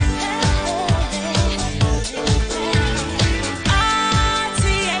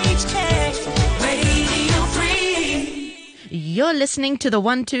You're listening to the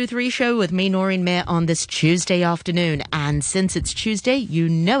 123 show with me, Noreen Mayer, on this Tuesday afternoon. And since it's Tuesday, you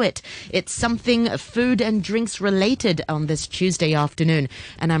know it. It's something food and drinks related on this Tuesday afternoon.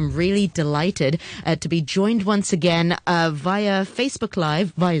 And I'm really delighted to be joined once again via Facebook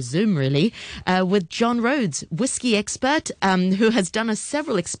Live, via Zoom really, with John Rhodes, whiskey expert, who has done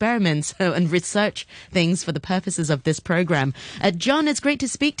several experiments and research things for the purposes of this program. John, it's great to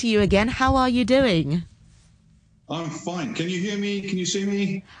speak to you again. How are you doing? I'm fine. Can you hear me? Can you see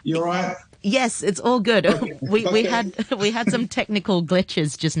me? You all right? Yes, it's all good. Okay. We had some technical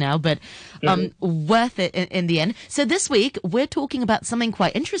glitches just now, but worth it in the end. So this week we're talking about something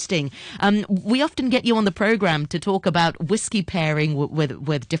quite interesting. We often get you on the program to talk about whiskey pairing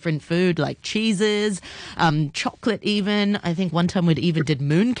with different food like cheeses, chocolate even. I think one time we even did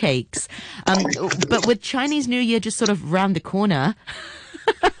mooncakes. But with Chinese New Year just sort of round the corner,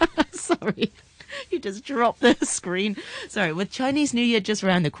 sorry. You just dropped the screen. Sorry, with Chinese New Year just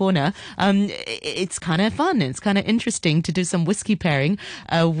around the corner, it's kind of fun. It's kind of interesting to do some whiskey pairing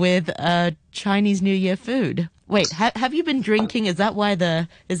with Chinese New Year food. Wait, have you been drinking? Is that why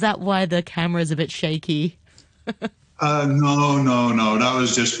the camera's a bit shaky? No. That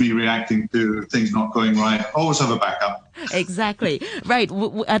was just me reacting to things not going right. Always have a backup. Exactly. Right.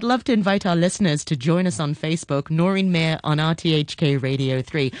 I'd love to invite our listeners to join us on Facebook, Noreen Mayer on RTHK Radio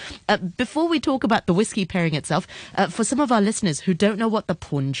 3. Before we talk about the whiskey pairing itself, for some of our listeners who don't know what the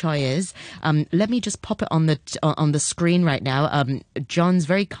pun chai is, let me just pop it on the screen right now. John's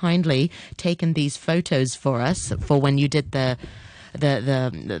very kindly taken these photos for us for when you did the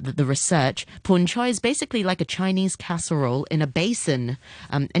research. Pun chai is basically like a Chinese casserole in a basin,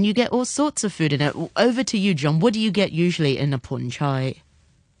 and you get all sorts of food in it. Over to you, John. What do you get usually in a pun chai?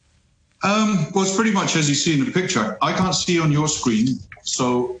 Well, it's pretty much as you see in the picture. I can't see on your screen,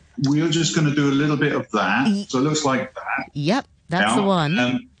 so we're just going to do a little bit of that. So it looks like that. Yep, that's the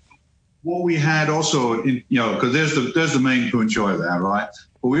one. What we had also, because there's the main pun chai there, right?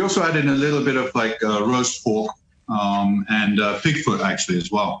 But we also added a little bit of like roast pork. And pig foot actually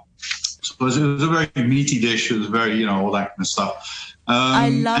as well. So it was a very meaty dish. It was very, all that kind of stuff. I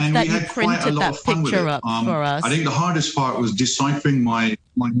love that you printed that picture up for us. I think the hardest part was deciphering my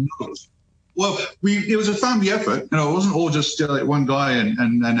notes. Well, it was a family effort. It wasn't all just like one guy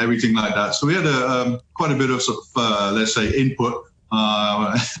and everything like that. So we had quite a bit of sort of, let's say, input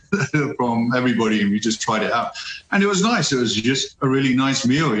from everybody, and we just tried it out. And it was nice. It was just a really nice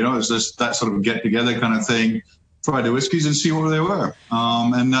meal. It was just that sort of get-together kind of thing. Try the whiskies and see what they were.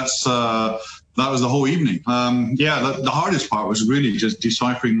 And that was the whole evening. The hardest part was really just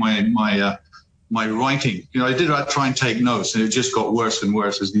deciphering my writing. I did try and take notes, and it just got worse and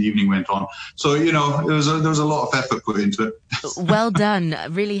worse as the evening went on. So, there was a lot of effort put into it. Well done.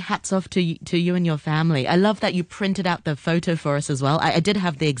 Really hats off to you and your family. I love that you printed out the photo for us as well. I did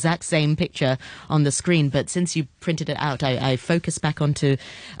have the exact same picture on the screen, but since you printed it out, I focused back onto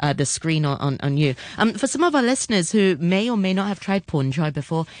the screen on you. For some of our listeners who may or may not have tried pun chai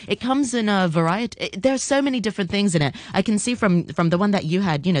before, it comes in a variety. There are so many different things in it. I can see from the one that you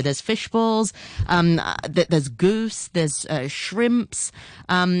had, there's fish balls, there's goose, there's shrimps,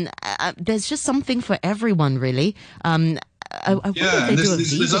 there's just something for everyone really.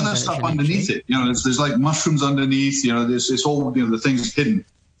 There's other stuff underneath it. There's like mushrooms underneath. It's all the things hidden.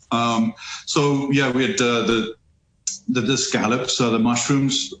 We had the scallops, the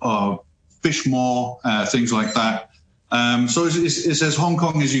mushrooms, fish maw, things like that. So it's as Hong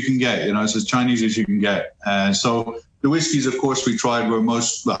Kong as you can get. It's as Chinese as you can get. So the whiskies, of course, we tried were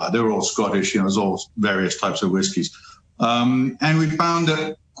they were all Scottish. There's all various types of whiskies, and we found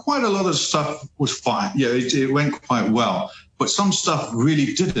that quite a lot of stuff was fine. Yeah, it went quite well, but some stuff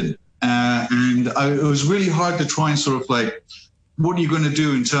really didn't. It was really hard to try and sort of like, what are you going to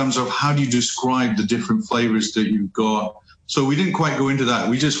do in terms of how do you describe the different flavors that you've got? So we didn't quite go into that.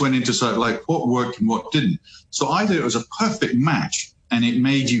 We just went into sort of like what worked and what didn't. So either it was a perfect match and it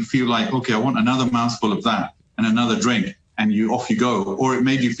made you feel like, okay, I want another mouthful of that and another drink, and off you go. Or it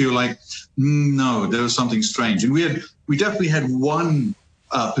made you feel like, no, there was something strange. And we definitely had one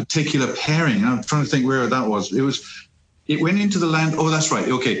particular pairing. I'm trying to think where that was. It went into the land. Oh, that's right.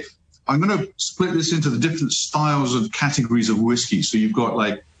 Okay. I'm going to split this into the different styles of categories of whiskey. So you've got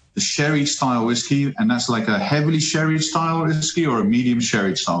like the sherry style whiskey, and that's like a heavily sherry style whiskey or a medium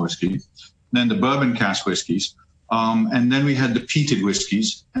sherry style whiskey. Then the bourbon cask whiskies. And then we had the peated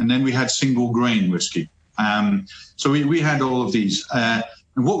whiskies, and then we had single grain whiskey. So we had all of these. And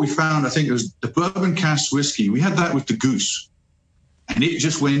what we found, I think it was the bourbon cask whiskey. We had that with the goose, and it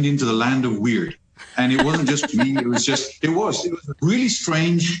just went into the land of weird. And it wasn't just me. It was really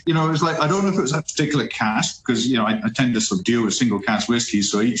strange. You know, it was like, I don't know if it was a particular cask, because, you know, I tend to sort of deal with single cask whiskey.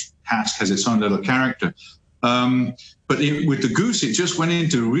 So each cask has its own little character. But with the goose, it just went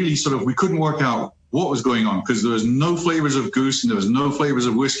into really sort of, we couldn't work out what was going on, because there was no flavors of goose and there was no flavors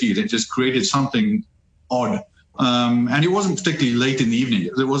of whiskey. And it just created something odd. And it wasn't particularly late in the evening.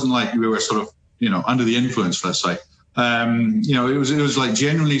 It wasn't like we were sort of, you know, under the influence, let's say. You know, it was like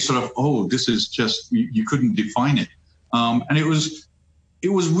generally sort of, oh, this is just, you couldn't define it. And it was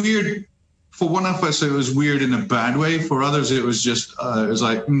weird. For one of us, it was weird in a bad way. For others, it was just, it was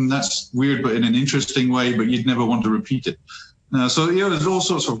like, that's weird, but in an interesting way, but you'd never want to repeat it. So, yeah, there's all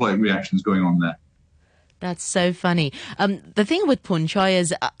sorts of like reactions going on there. That's so funny. The thing with Pun Choi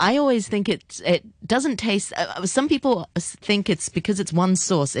is I always think it doesn't taste, some people think it's because it's one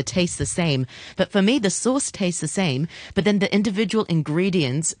sauce, it tastes the same. But for me, the sauce tastes the same, but then the individual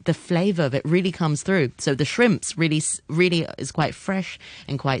ingredients, the flavor of it really comes through. So the shrimps really is quite fresh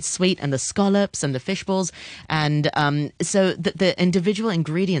and quite sweet, and the scallops and the fish balls. And so the individual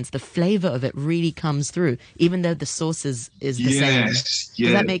ingredients, the flavor of it really comes through, even though the sauce is the same. Does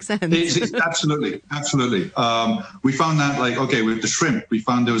that make sense? It's absolutely. We found that, like, okay, with the shrimp, we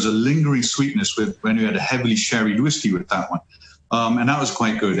found there was a lingering sweetness when we had a heavily sherried whiskey with that one. And that was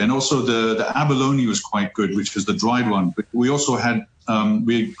quite good. And also the abalone was quite good, which was the dried one. But we also had,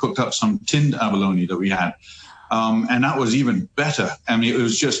 we cooked up some tinned abalone that we had. And that was even better. I mean, it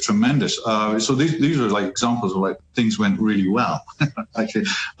was just tremendous. So these are like examples of like things went really well, actually.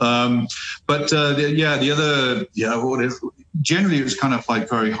 Generally it was kind of like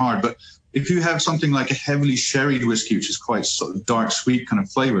very hard. But if you have something like a heavily sherried whiskey, which is quite sort of dark, sweet kind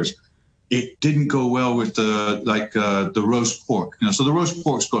of flavors, it didn't go well with the roast pork. You know, so the roast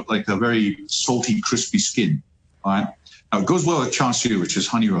pork's got like a very salty, crispy skin. All right. Now it goes well with char siu, which is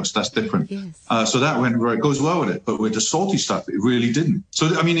honey roast. That's different. Yes. So that it goes well with it, but with the salty stuff, it really didn't.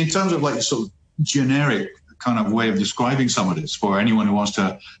 So I mean, in terms of like sort of generic kind of way of describing some of this for anyone who wants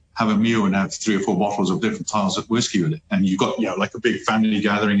to have a meal and have 3 or 4 bottles of different styles of whiskey with it, and you've got like a big family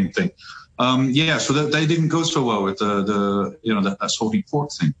gathering and thing. So that they didn't go so well with that salty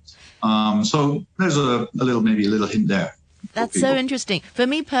pork thing. So there's a little hint there. That's so interesting. For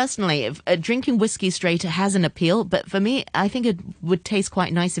me personally, drinking whiskey straight has an appeal, but for me, I think it would taste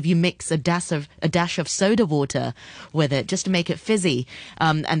quite nice if you mix a dash of soda water with it, just to make it fizzy,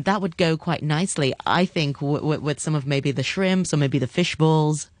 and that would go quite nicely, I think, with some of maybe the shrimps or maybe the fish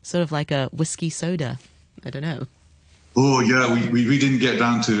balls, sort of like a whiskey soda. I don't know. Oh yeah, we didn't get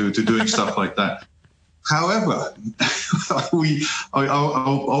down to doing stuff like that. However,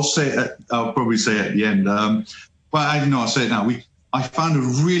 I'll say it. I'll probably say it at the end. Well, I don't know. I'll say it now. I found a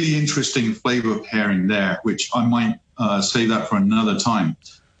really interesting flavor pairing there, which I might save that for another time.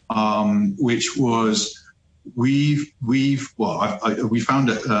 Which was we found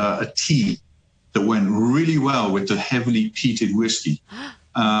a tea that went really well with the heavily peated whiskey.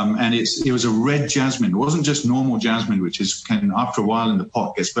 And it was a red jasmine. It wasn't just normal jasmine, which can after a while in the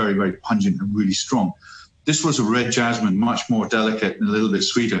pot gets very, very pungent and really strong. This was a red jasmine, much more delicate and a little bit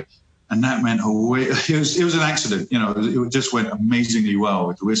sweeter. And that meant it was an accident. You know, it just went amazingly well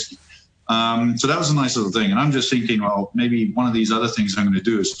with the whiskey. So that was a nice little thing. And I'm just thinking, well, maybe one of these other things I'm going to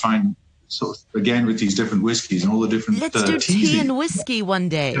do is try and sort of, again, with these different whiskies and all the different Let's do tea and whiskey one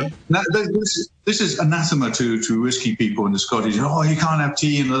day. Yeah. Now, this is anathema to whiskey people in the Scottish. Oh, you can't have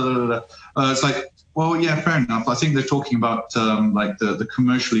tea and blah, blah, blah. It's like, well, yeah, fair enough. I think they're talking about like the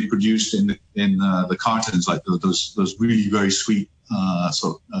commercially produced in the cartons, like those really very sweet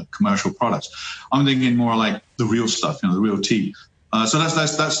commercial products. I'm thinking more like the real stuff, the real tea. So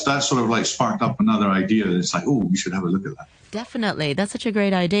that's sort of like sparked up another idea. It's like, oh, we should have a look at that. Definitely. That's such a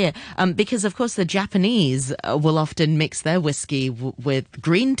great idea. Because, of course, the Japanese will often mix their whiskey with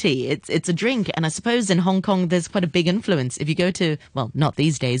green tea. It's a drink. And I suppose in Hong Kong, there's quite a big influence. If you go to, well, not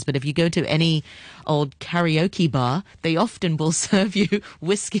these days, but if you go to any old karaoke bar, they often will serve you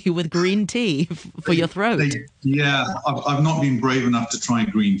whiskey with green tea for your throat. I've not been brave enough to try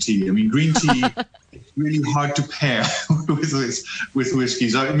green tea. I mean, green tea... It's really hard to pair with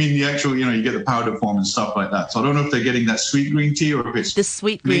whiskies. I mean, the actual, you get the powder form and stuff like that. So I don't know if they're getting that sweet green tea or if it's the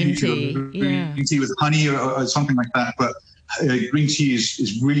sweet green tea, green tea with honey or something like that. But green tea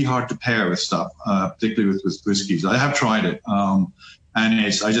is really hard to pair with stuff, particularly with whiskies. I have tried it, and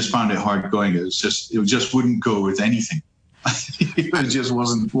I just found it hard going. It just wouldn't go with anything. it just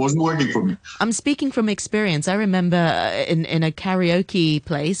wasn't working for me. I'm speaking from experience. I remember in a karaoke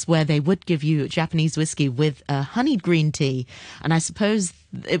place where they would give you Japanese whiskey with honeyed green tea, and I suppose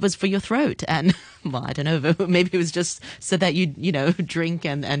it was for your throat. And well, I don't know, maybe it was just so that you drink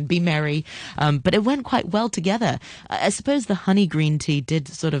and be merry. But it went quite well together. I suppose the honey green tea did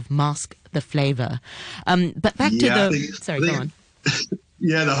sort of mask the flavor. But back to go on.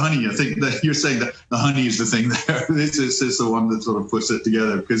 Yeah, the honey. I think that you're saying that the honey is the thing there. This is the one that sort of puts it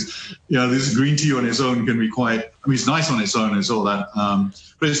together, because this green tea on its own can be quite. I mean, it's nice on its own, it's all that.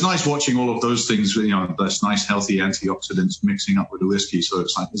 But it's nice watching all of those things. Those nice healthy antioxidants mixing up with the whiskey. So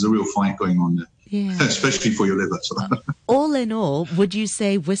it's like there's a real fight going on there. Yeah. Especially for your liver. So. All in all, would you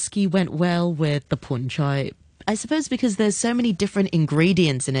say whiskey went well with the punchai? I suppose because there's so many different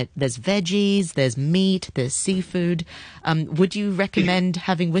ingredients in it. There's veggies, there's meat, there's seafood. Would you recommend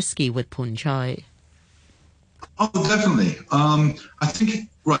having whiskey with punchai? Oh, definitely. I think,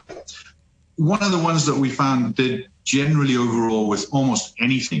 right. One of the ones that we found did generally overall with almost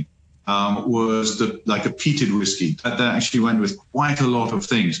anything was a peated whiskey. That actually went with quite a lot of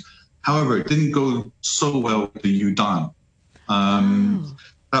things. However, it didn't go so well with the Yudan.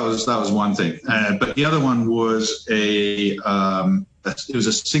 That was one thing, but the other one was it was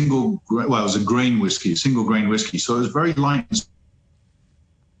a single grain whiskey, so it was very light.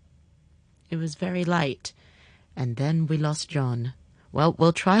 It was very light, and then we lost John. Well,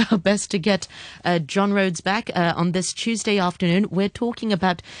 we'll try our best to get John Rhodes back on this Tuesday afternoon. We're talking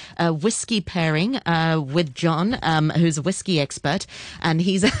about whiskey pairing with John, who's a whiskey expert, and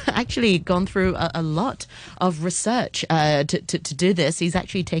he's actually gone through a lot of research to do this. He's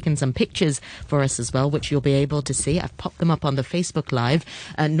actually taken some pictures for us as well, which you'll be able to see. I've popped them up on the Facebook Live.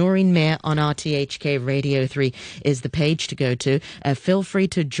 Noreen Mayer on RTHK Radio 3 is the page to go to. Feel free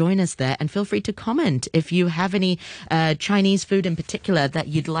to join us there, and feel free to comment if you have any Chinese food in particular that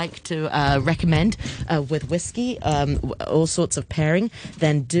you'd like to recommend with whiskey, all sorts of pairing,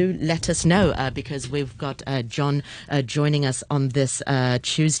 then do let us know, because we've got John joining us on this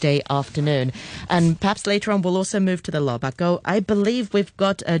Tuesday afternoon. And perhaps later on we'll also move to the Lobako. I believe we've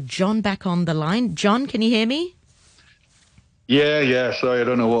got John back on the line. John, can you hear me? Yeah. Sorry, I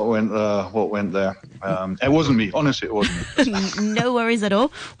don't know what went there. It wasn't me. Honestly, it wasn't me. No worries at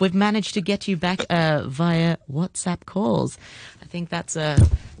all. We've managed to get you back via WhatsApp calls. I think that's a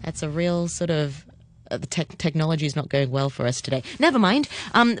real sort of the technology is not going well for us today. Never mind.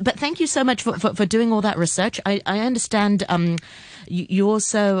 But thank you so much for doing all that research. I understand you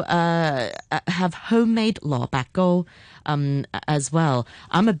also have homemade lobako as well.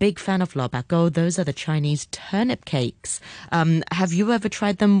 I'm a big fan of lobako. Those are the Chinese turnip cakes. Have you ever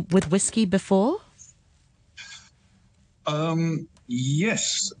tried them with whiskey before?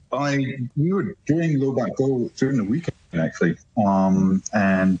 Yes, we were doing lobako during the weekend actually,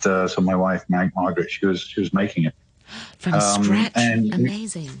 and so my wife Margaret, she was making it from scratch.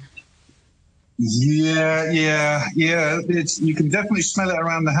 Amazing. Yeah. You can definitely smell it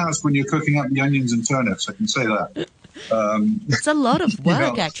around the house when you're cooking up the onions and turnips. I can say that. It's a lot of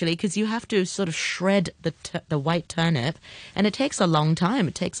work actually, because you have to sort of shred the white turnip, and it takes a long time.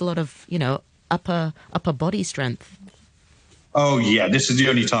 It takes a lot of upper body strength. Oh yeah, this is the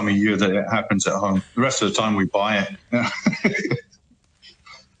only time of year that it happens at home. The rest of the time we buy it.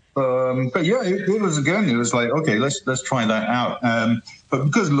 But yeah, it was like, okay, let's try that out. But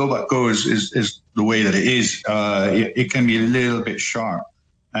because lobako is the way that it is, it can be a little bit sharp.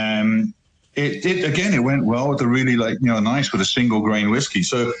 It went well with a really nice with a single grain whiskey.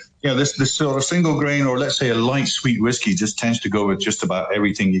 So yeah, this sort of single grain, or let's say a light sweet whiskey, just tends to go with just about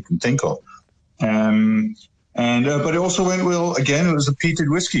everything you can think of. But it also went well. Again, it was a peated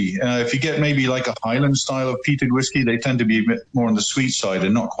whiskey. If you get maybe like a Highland style of peated whiskey, they tend to be a bit more on the sweet side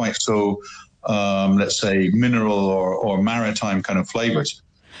and not quite so, let's say, mineral or maritime kind of flavors.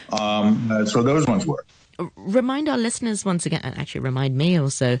 So those ones work. Remind our listeners once again, and actually remind me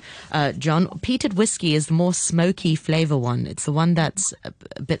also, John, peated whiskey is the more smoky flavor one. It's the one that's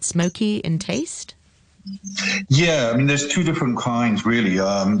a bit smoky in taste. Yeah, I mean, there's two different kinds, really.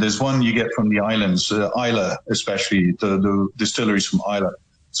 There's one you get from the islands, Islay, especially the distilleries from Islay.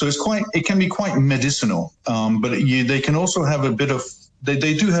 So it can be quite medicinal, but they can also have a bit of, they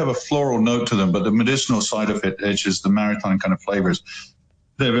do have a floral note to them, but the medicinal side of it, which is the maritime kind of flavors,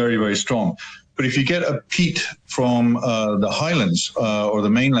 they're very, very strong. But if you get a peat from the Highlands or the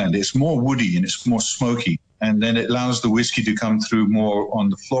mainland, it's more woody and it's more smoky, and then it allows the whiskey to come through more on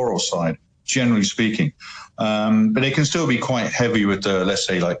the floral side, generally speaking. But it can still be quite heavy with the, let's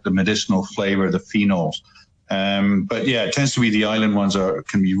say, like the medicinal flavor, the phenols. But yeah, it tends to be the island ones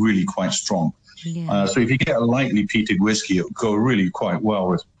can be really quite strong. Yeah. So if you get a lightly peated whiskey, it'll go really quite well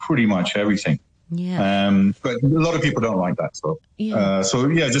with pretty much everything. Yeah. But a lot of people don't like that. So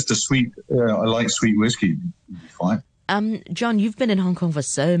just a light sweet whiskey would be fine. John, you've been in Hong Kong for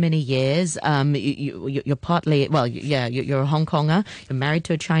so many years. You're partly, you're a Hong Konger. You're married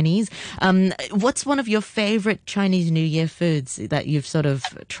to a Chinese. What's one of your favorite Chinese New Year foods that you've sort of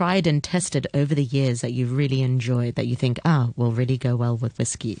tried and tested over the years that you've really enjoyed, that you think, will really go well with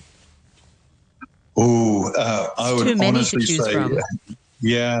whiskey? Oh, I would too many honestly to choose say, from.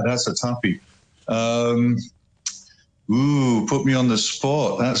 yeah, that's a toughie. Put me on the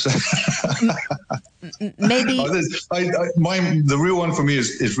spot. That's Maybe the real one for me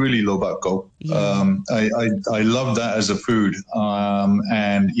is really lo bak go. Yeah. I love that as a food,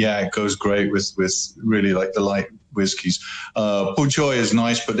 and it goes great with really like the light whiskies. Po choy is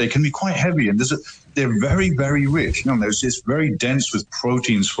nice, but they can be quite heavy, and they're very, very rich. It's very dense with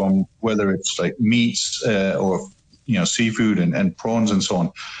proteins from whether it's like meats or seafood and prawns and so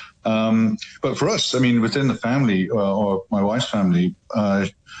on. But for us, I mean, within the family or my wife's family,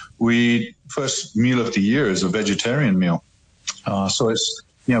 we first meal of the year is a vegetarian meal. So it's,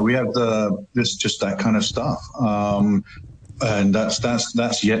 we have just that kind of stuff. And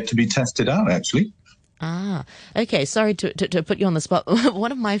that's yet to be tested out, actually. Okay. Sorry to put you on the spot.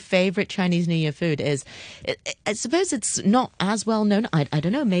 One of my favorite Chinese New Year food is, I suppose it's not as well known. I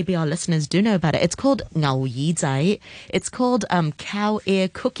don't know. Maybe our listeners do know about it. It's called ngao yi zai. It's called cow ear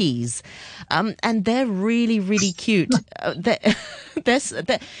cookies, and they're really, really cute. They're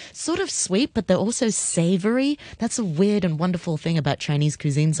sort of sweet, but they're also savory. That's a weird and wonderful thing about Chinese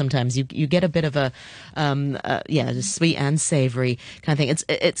cuisine. Sometimes you get a bit of a sweet and savory kind of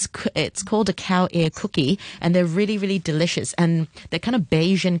thing. It's called a cow ear cookie. And they're really, really delicious, and they're kind of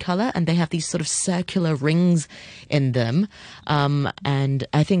beige in color, and they have these sort of circular rings in them, and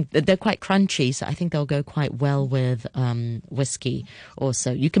I think that they're quite crunchy, so I think they'll go quite well with whiskey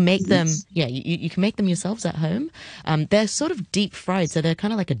also. You can make them, you can make them yourselves at home. They're sort of deep fried, so they're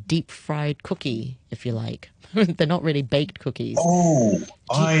kind of like a deep fried cookie, if you like. They're not really baked cookies. Oh,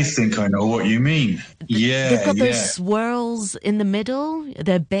 I think I know what you mean. Yeah, they've got those swirls in the middle.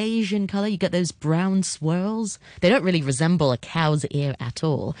 They're beige in color. You get those brown swirls. They don't really resemble a cow's ear at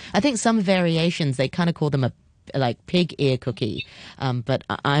all. I think some variations, they kind of call them like pig ear cookie. But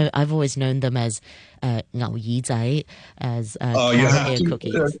I've always known them as ngao yi zai, as cow ear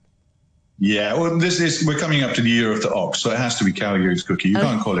cookies. Well, we're coming up to the year of the ox, so it has to be cow ears cookie. You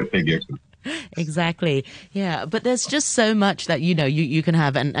can't call it pig ear cookie. Exactly. Yeah. But there's just so much that, you can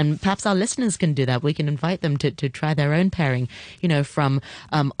have, and perhaps our listeners can do that. We can invite them to try their own pairing, from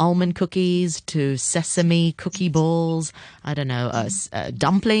almond cookies to sesame cookie balls. I don't know,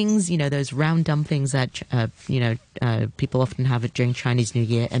 dumplings, those round dumplings that, people often have it during Chinese New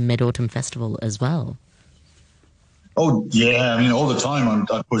Year and Mid-Autumn Festival as well. Oh, yeah. I mean, all the time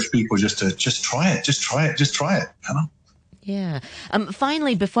I push people just try it. Just try it. Yeah.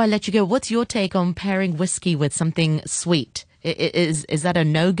 Finally, before I let you go, what's your take on pairing whiskey with something sweet? Is that a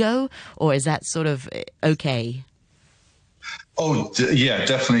no-go, or is that sort of okay? Oh, yeah,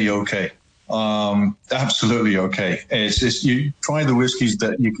 definitely okay. Absolutely okay. It's just you try the whiskeys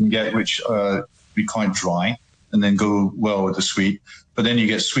that you can get, which be quite dry, and then go well with the sweet. But then you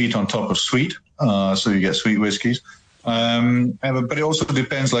get sweet on top of sweet, so you get sweet whiskeys. But it also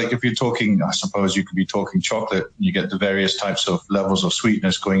depends, like if you're talking, I suppose you could be talking chocolate, you get the various types of levels of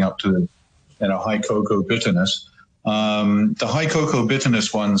sweetness going up to high cocoa bitterness. The high cocoa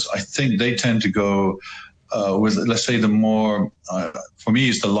bitterness ones, I think they tend to go with, let's say, the more, for me,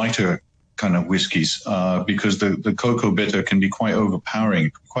 is the lighter kind of whiskeys, because the cocoa bitter can be quite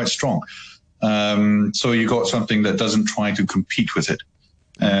overpowering, quite strong. So you got something that doesn't try to compete with it.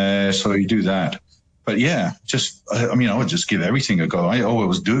 So you do that. But yeah, I would just give everything a go. I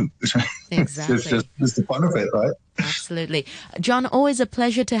always do. Exactly. it's the fun of it, right? Absolutely. John, always a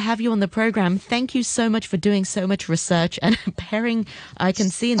pleasure to have you on the program. Thank you so much for doing so much research and pairing. I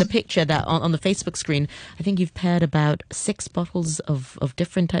can see in the picture that on the Facebook screen, I think you've paired about 6 bottles of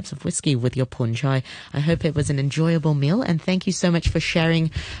different types of whiskey with your punch. I hope it was an enjoyable meal, and thank you so much for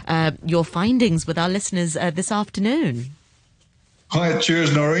sharing your findings with our listeners this afternoon. Hi,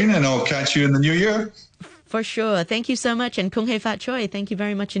 cheers, Noreen, and I'll catch you in the new year. For sure. Thank you so much, and Kung Hei Fat Choi, thank you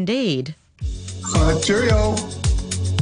very much indeed. Cheerio.